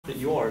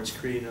confident you are, it's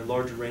creating a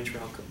larger range for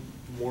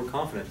more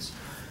confidence.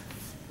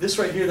 This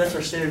right here, that's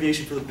our standard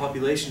deviation for the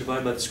population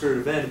divided by the square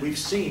root of n. We've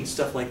seen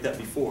stuff like that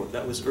before.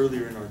 That was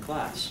earlier in our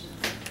class.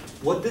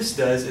 What this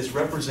does is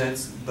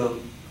represents the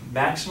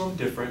maximum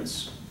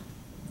difference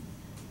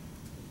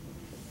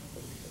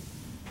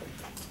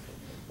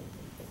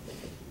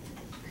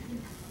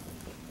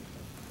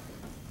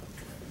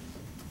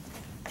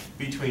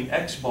between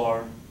x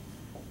bar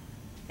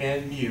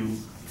and mu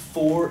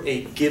for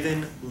a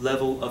given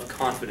level of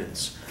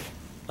confidence.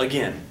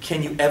 Again,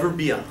 can you ever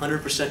be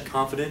 100%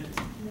 confident?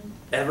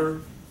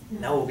 Ever?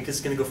 No, because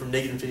it's going to go from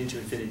negative infinity to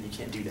infinity. You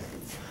can't do that.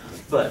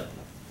 But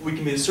we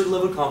can be at a certain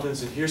level of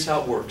confidence, and here's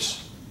how it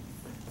works.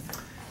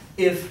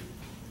 If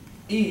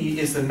E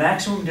is the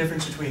maximum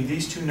difference between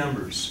these two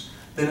numbers,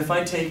 then if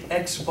I take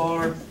x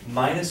bar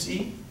minus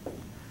E,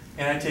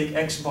 and I take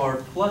x bar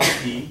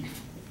plus E,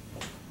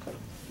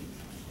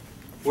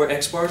 where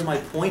x bar is my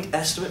point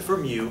estimate for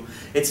mu,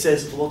 it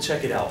says, well,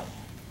 check it out.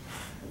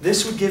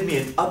 This would give me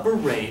an upper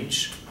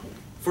range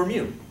for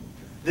mu.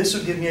 This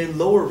would give me a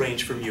lower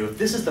range for mu. If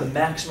this is the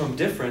maximum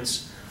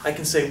difference, I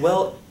can say,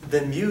 well,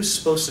 then mu is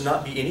supposed to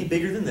not be any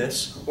bigger than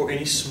this or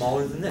any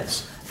smaller than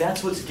this.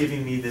 That's what's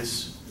giving me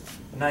this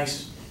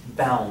nice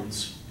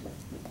bounds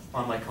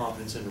on my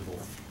confidence interval.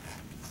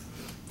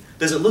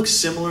 Does it look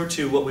similar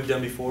to what we've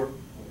done before?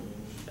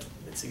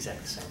 It's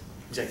exactly the same.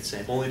 Exactly the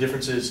same. Only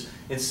difference is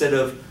instead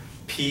of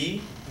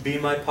P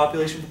being my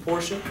population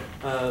proportion,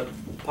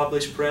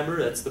 population parameter,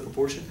 that's the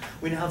proportion,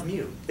 we now have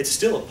mu. It's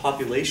still a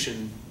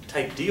population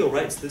type deal,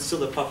 right? It's still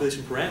the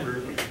population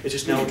parameter. It's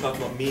just now we're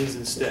talking about means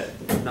instead,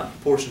 not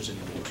proportions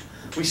anymore.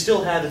 We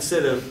still have,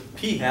 instead of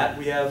P hat,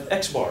 we have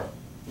X bar.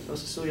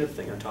 That's a silly other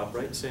thing on top,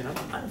 right? Saying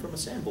I'm from a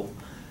sample.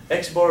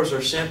 X bar is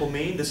our sample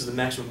mean. This is the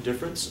maximum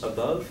difference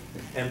above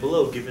and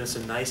below, giving us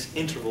a nice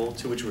interval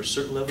to which we're a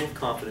certain level of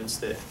confidence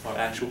that our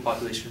actual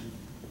population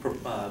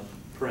parameters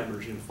are going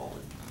to fall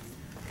in.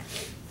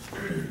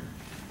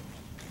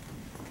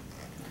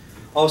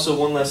 Also,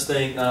 one last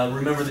thing.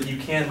 Remember that you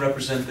can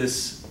represent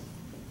this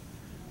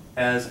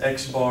as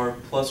x bar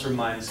plus or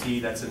minus E.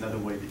 That's another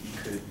way that you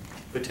could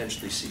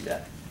potentially see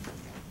that.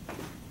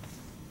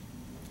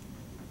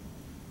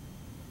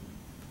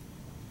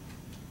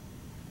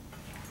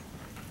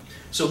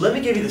 So let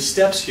me give you the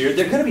steps here.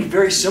 They're going to be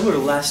very similar to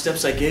the last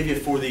steps I gave you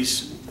for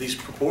these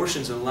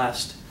proportions in the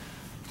last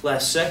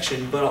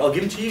section, but I'll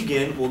give them to you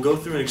again. We'll go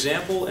through an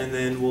example, and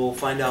then we'll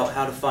find out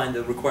how to find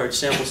the required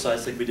sample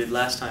size like we did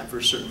last time for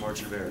a certain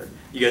margin of error.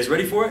 You guys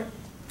ready for it?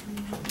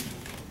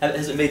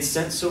 Has it made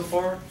sense so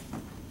far?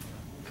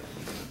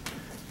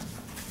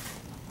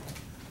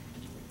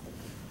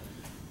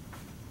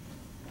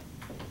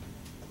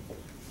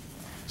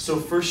 So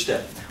first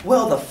step.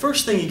 Well, the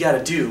first thing you got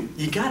to do,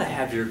 you got to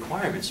have your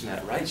requirements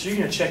met, right? So you're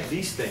going to check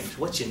these things,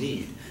 what you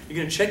need. You're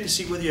going to check to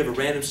see whether you have a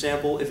random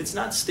sample. If it's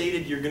not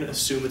stated, you're going to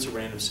assume it's a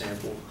random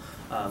sample.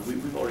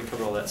 We've already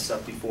covered all that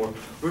stuff before.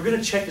 We're going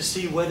to check to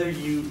see whether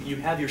you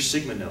have your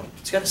sigma known.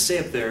 It's got to say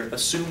up there,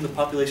 assume the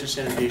population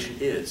standard deviation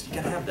is. You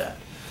got to have that.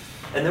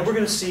 And then we're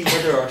going to see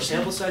whether our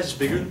sample size is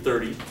bigger than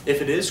 30.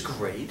 If it is,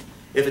 great.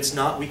 If it's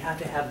not, we have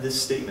to have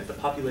this statement, the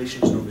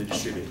population is normally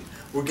distributed.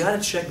 We've got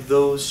to check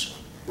those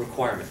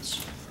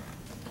requirements.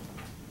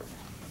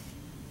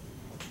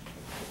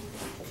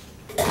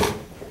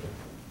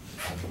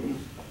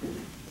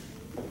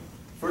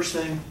 First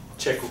thing,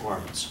 check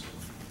requirements.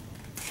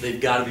 They've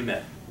got to be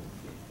met.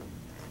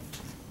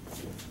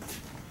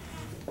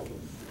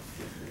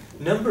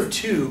 Number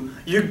two,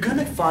 you're going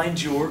to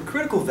find your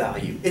critical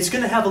value. It's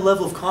going to have a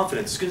level of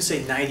confidence. It's going to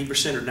say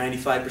 90% or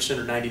 95%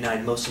 or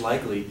 99 most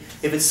likely.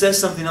 If it says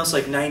something else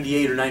like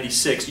 98 or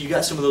 96, you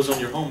got some of those on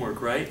your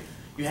homework, right?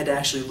 You had to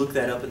actually look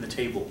that up in the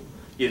table.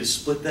 You had to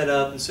split that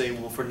up and say,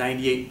 well, for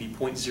 98, it'd be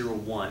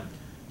 0.01.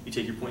 You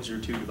take your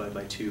 0.02 divided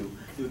by 2. You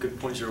look at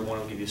 0.01,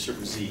 it'll give you a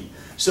certain z.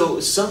 So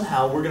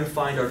somehow we're going to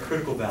find our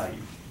critical value.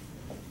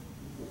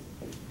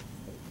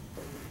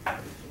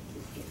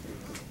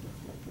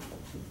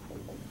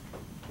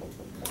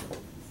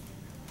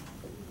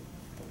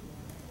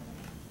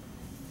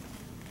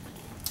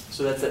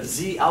 So that's that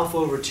z alpha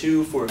over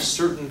 2 for a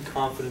certain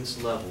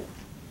confidence level.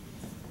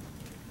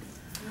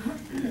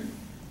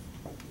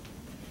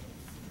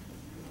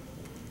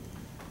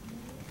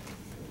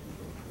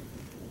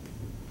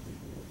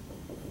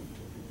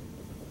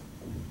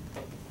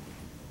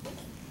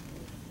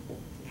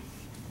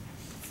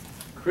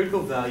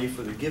 Critical value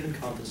for the given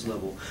confidence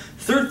level.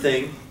 Third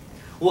thing,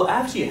 well,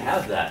 after you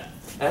have that,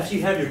 after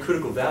you have your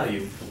critical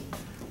value,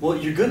 well,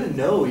 you're going to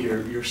know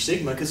your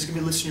sigma because it's going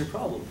to be listed in your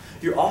problem.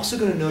 You're also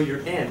going to know your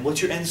n.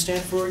 What's your n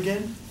stand for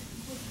again?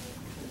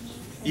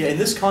 Yeah, in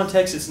this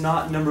context, it's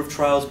not number of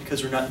trials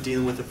because we're not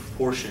dealing with a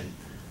proportion.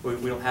 We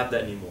don't have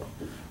that anymore.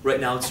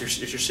 Right now, it's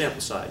your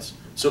sample size.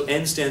 So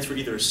n stands for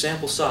either a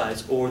sample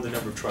size or the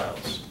number of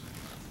trials.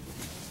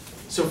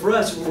 So for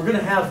us, we're going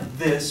to have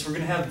this,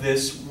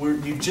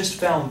 we've just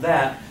found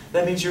that.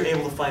 That means you're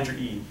able to find your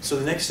E. So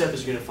the next step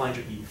is you're going to find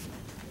your E.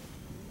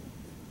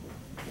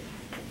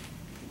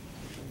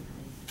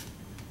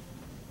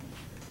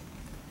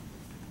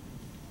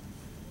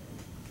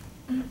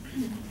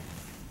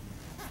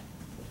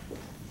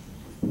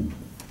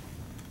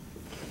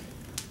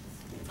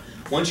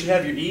 Once you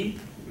have your E,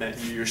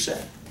 you're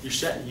set. You're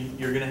set.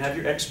 You're going to have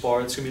your X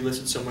bar that's going to be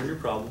listed somewhere in your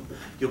problem.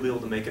 You'll be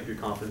able to make up your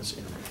confidence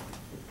interval.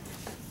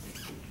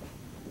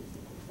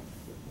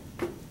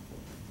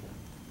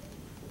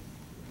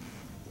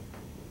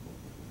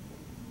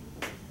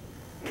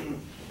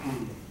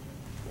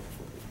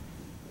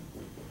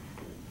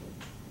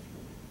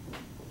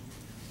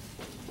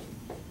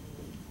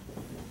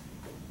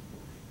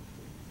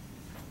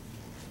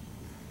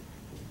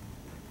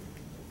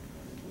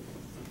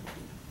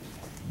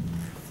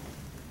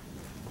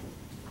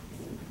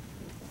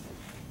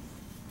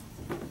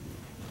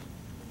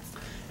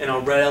 And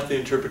I'll write out the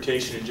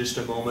interpretation in just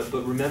a moment,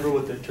 but remember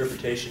what the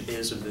interpretation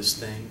is of this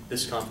thing,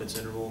 this confidence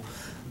interval.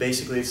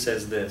 Basically it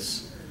says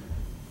this,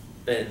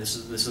 and this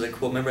is a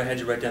quote. Remember I had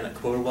you write down that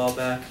quote a while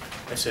back?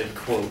 I said,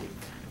 quote,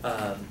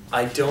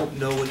 I don't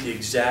know what the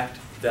exact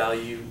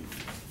value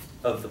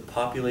of the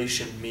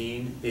population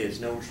mean is.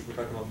 No, we're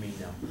talking about mean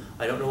now.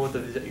 I don't know what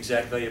the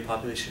exact value of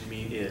population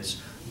mean is,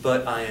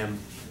 but I am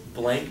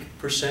blank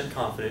percent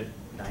confident,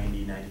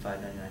 90,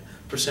 95,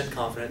 99%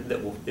 confident that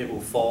it will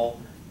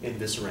fall in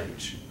this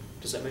range.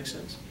 Does that make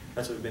sense?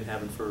 That's what we've been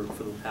having for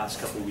the past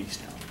couple of weeks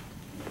now.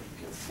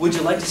 Would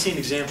you like to see an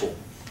example?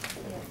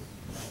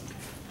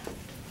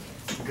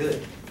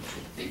 Good.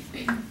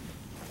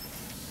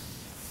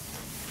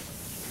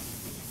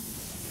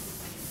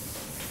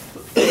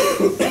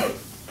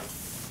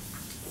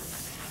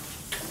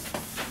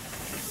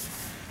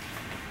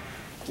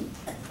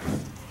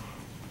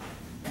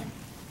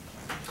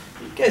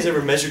 You guys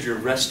ever measured your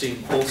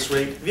resting pulse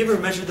rate? Have you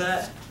ever measured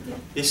that? Yeah.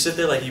 You sit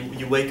there like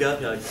you wake up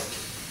and you're like,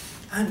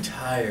 I'm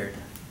tired.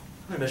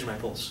 I'm going to measure my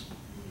pulse.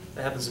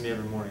 That happens to me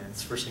every morning.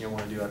 It's the first thing I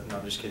want to do. No,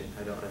 I'm just kidding.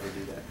 I don't ever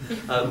do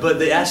that. But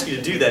they ask you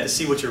to do that to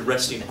see what your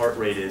resting heart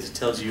rate is. It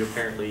tells you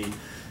apparently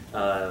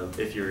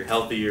if you're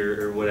healthy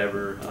or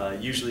whatever.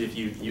 Usually if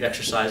you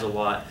exercise a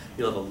lot,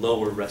 you'll have a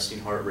lower resting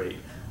heart rate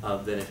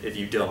than if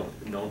you don't.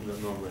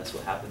 Normally that's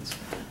what happens.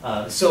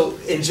 So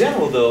in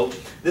general though,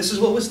 this is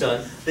what was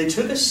done. They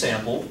took a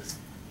sample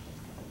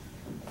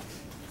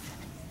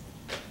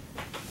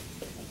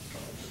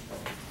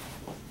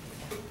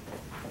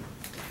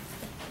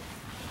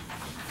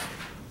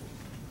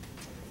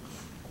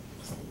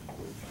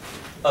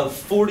of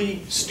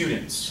 40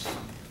 students.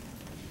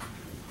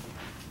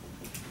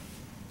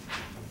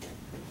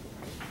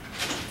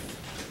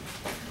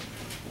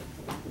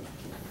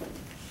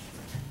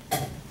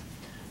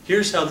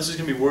 Here's how this is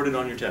going to be worded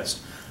on your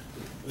test.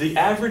 The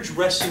average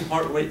resting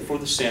heart rate for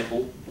the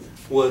sample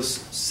was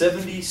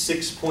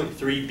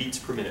 76.3 beats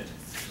per minute.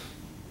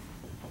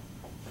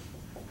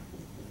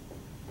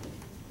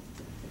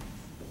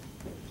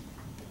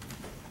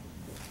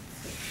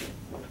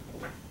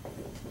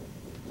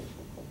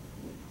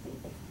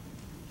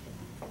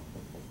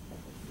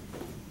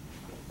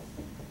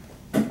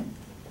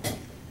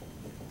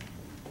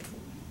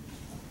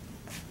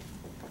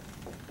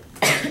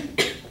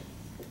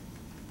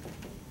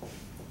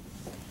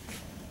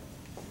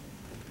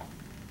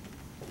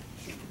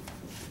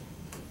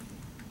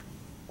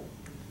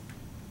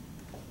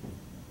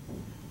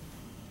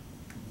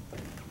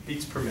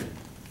 Beats per minute.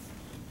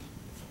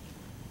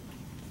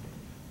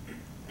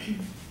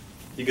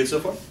 You good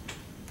so far?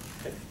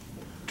 Okay.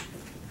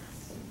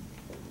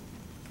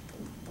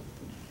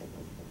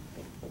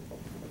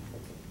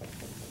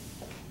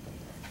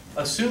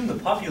 Assume the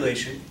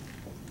population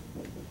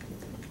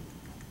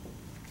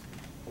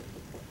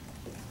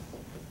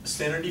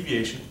standard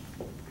deviation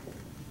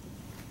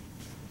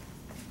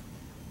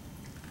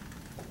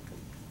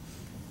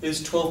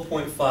is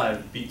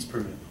 12.5 beats per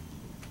minute.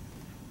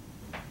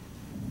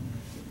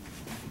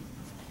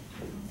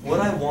 What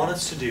I want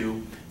us to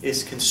do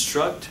is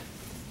construct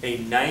a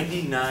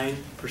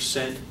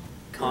 99%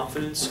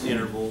 confidence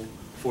interval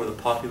for the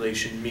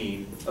population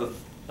mean of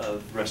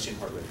resting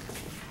heart rate.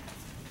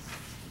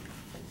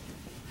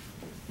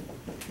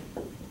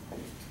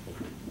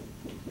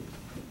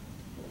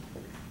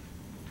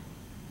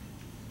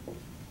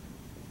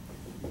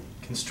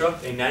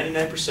 Construct a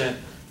 99%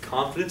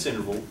 confidence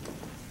interval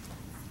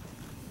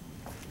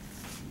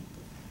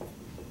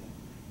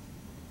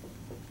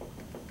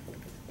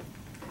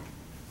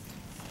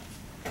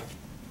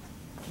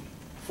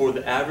for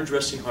the average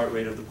resting heart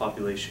rate of the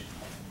population.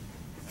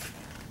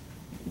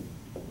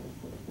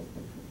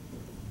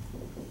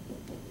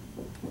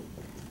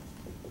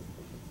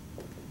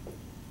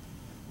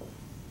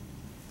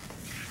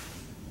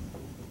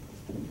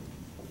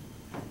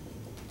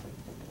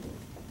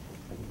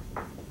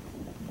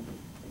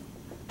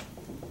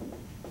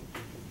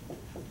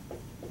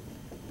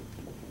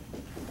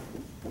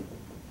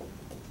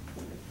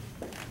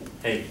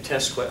 Hey,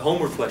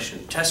 homework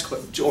question,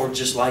 or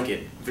just like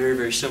it, very,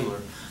 very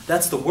similar.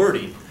 That's the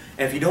wording.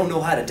 And if you don't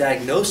know how to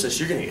diagnose this,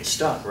 you're going to get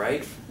stuck,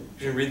 right?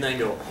 You're going to read that and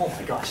go, oh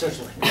my gosh,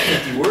 there's like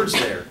 50 words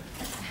there.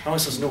 How am I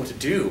supposed to know what to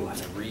do? I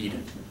have to read.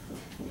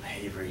 I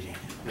hate reading.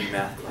 I'm in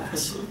math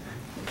class.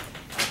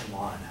 Come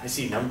on. I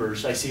see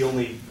numbers. I see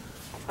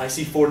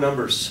 4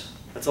 numbers.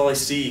 That's all I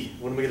see.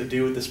 What am I going to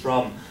do with this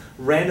problem?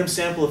 Random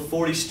sample of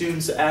 40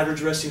 students, the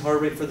average resting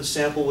heart rate for the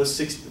sample was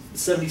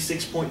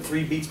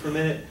 76.3 beats per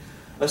minute.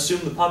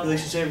 Assume the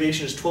population standard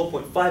deviation is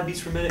 12.5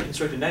 beats per minute.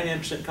 Construct a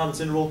 99% confidence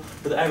interval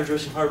for the average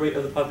resting heart rate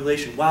of the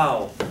population.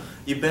 Wow,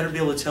 you better be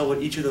able to tell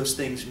what each of those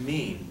things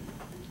mean.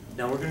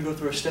 Now we're going to go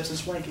through our steps.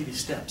 That's why I gave you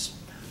steps.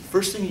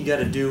 First thing you got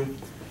to do,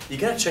 you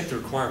got to check the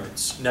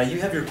requirements. Now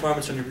you have your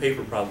requirements on your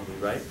paper probably,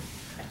 right?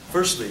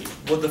 Firstly,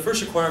 the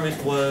first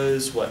requirement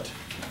was what?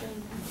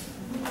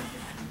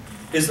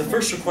 Is the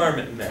first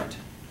requirement met?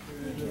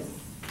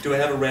 Do I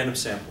have a random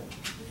sample?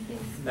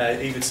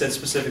 I even said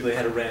specifically I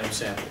had a random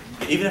sample.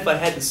 Even if I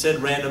hadn't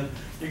said random,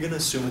 you're going to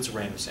assume it's a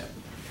random sample.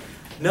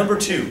 Number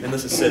two,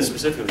 unless it says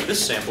specifically,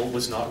 this sample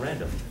was not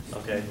random.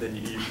 Okay, then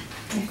you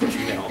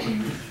know.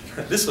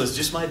 This was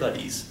just my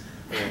buddies.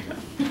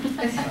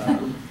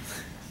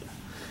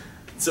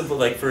 Simple,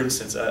 like for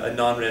instance, a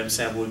non-random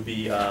sample would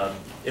be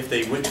if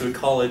they went to a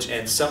college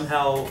and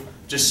somehow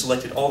just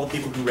selected all the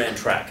people who ran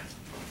track.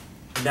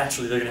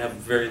 Naturally, they're going to have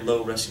very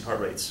low resting heart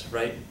rates,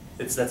 right?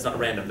 That's not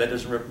random. That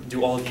doesn't.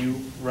 Do all of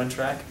you run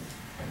track?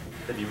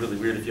 That'd be really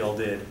weird if y'all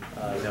did.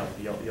 No,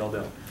 y'all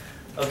don't.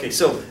 Okay,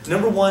 so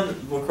number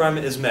one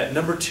requirement is met.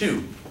 Number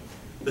two,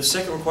 the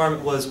second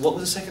requirement was, what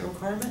was the second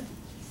requirement?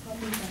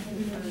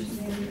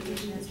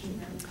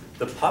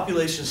 The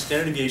population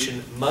standard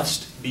deviation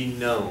must be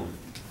known.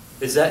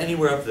 Is that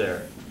anywhere up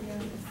there?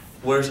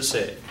 Where does it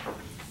say it?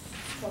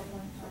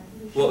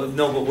 Well,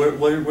 no, but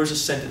where's the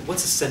sentence?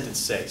 What's the sentence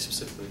say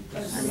specifically?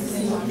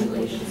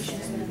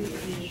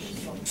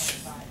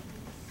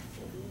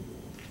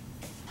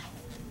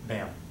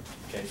 Bam.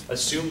 Okay.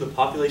 Assume the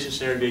population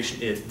standard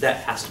deviation is. That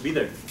has to be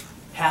there.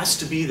 Has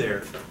to be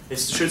there. It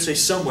should say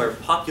somewhere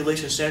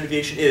population standard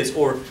deviation is,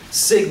 or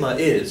sigma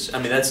is. I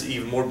mean, that's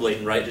even more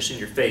blatant, right? Just in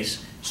your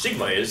face.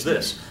 Sigma is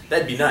this.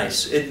 That'd be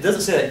nice. It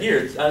doesn't say that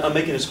here. I'm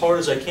making it as hard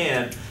as I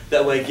can.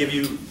 That way I give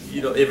you,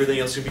 everything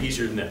else is going to be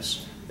easier than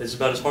this. It's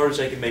about as hard as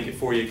I can make it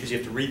for you because you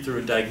have to read through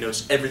and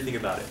diagnose everything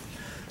about it.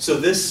 So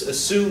this,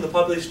 assume the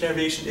population standard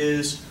deviation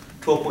is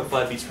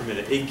 12.5 beats per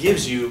minute. It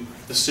gives you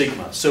the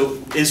sigma.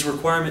 So is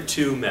requirement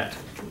 2 met?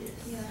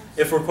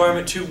 If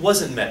requirement 2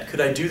 wasn't met, could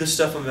I do the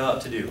stuff I'm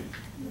about to do?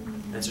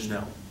 The answer is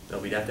no. No,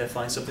 we'd have to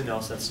find something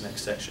else. That's the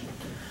next section.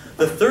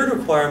 The third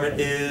requirement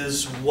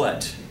is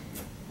what?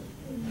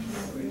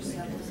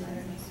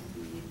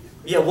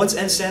 Yeah, what's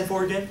N stand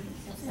for again?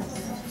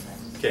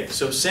 Okay,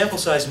 so sample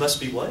size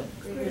must be what?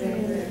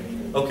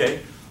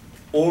 Okay,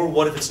 or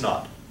what if it's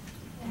not?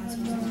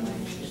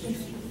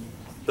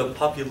 The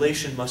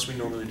population must be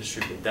normally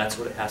distributed. That's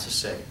what it has to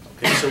say.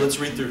 Okay, so let's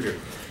read through here.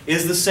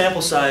 Is the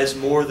sample size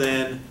more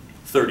than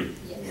 30?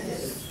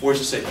 Yes. Where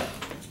does it say that?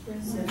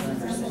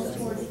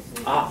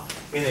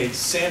 In a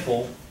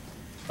sample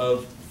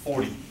of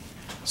 40.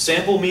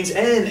 Sample means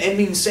N. N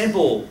means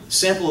sample.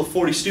 Sample of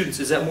 40 students.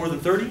 Is that more than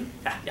 30?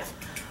 Yeah.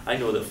 I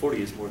know that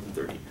 40 is more than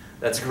 30.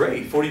 That's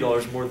great. $40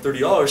 is more than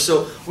 $30.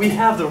 So we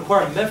have the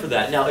requirement met for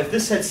that. Now, if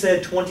this had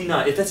said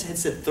 29, if that had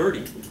said 30,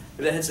 if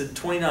that had said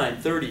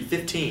 29, 30,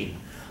 15,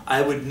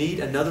 I would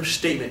need another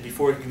statement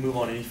before it can move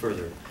on any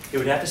further. It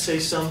would have to say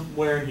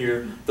somewhere in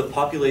here, the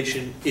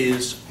population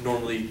is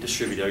normally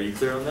distributed. Are you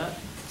clear on that?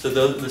 So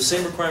the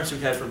same requirements we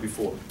had from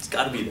before. It's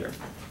got to be there.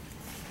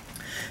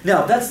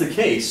 Now, if that's the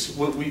case,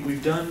 what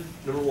we've done,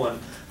 number one.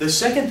 The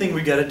second thing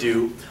we got to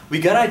do, we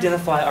got to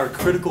identify our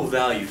critical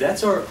value.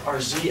 That's our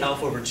Z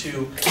alpha over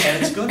 2,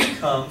 and it's going to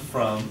come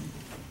from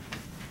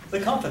the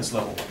confidence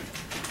level.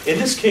 In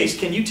this case,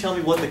 can you tell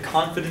me what the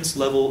confidence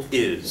level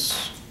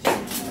is?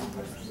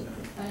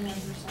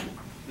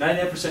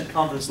 99%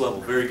 confidence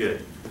level. Very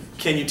good.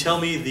 Can you tell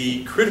me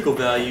the critical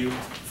value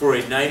for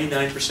a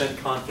 99%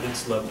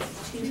 confidence level?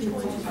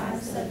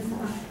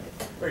 2.575.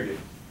 Very good.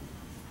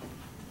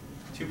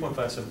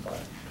 2.575.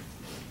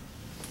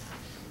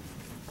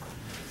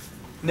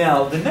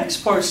 Now, the next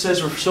part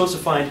says we're supposed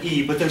to find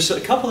E, but there's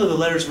a couple of the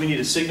letters we need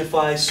to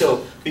signify.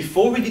 So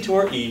before we get to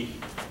our E,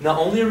 not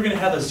only are we going to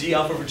have a Z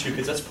alpha over 2,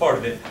 because that's part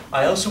of it,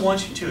 I also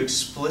want you to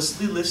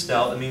explicitly list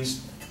out, that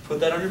means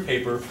put that on your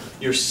paper,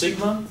 your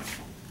sigma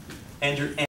and your N.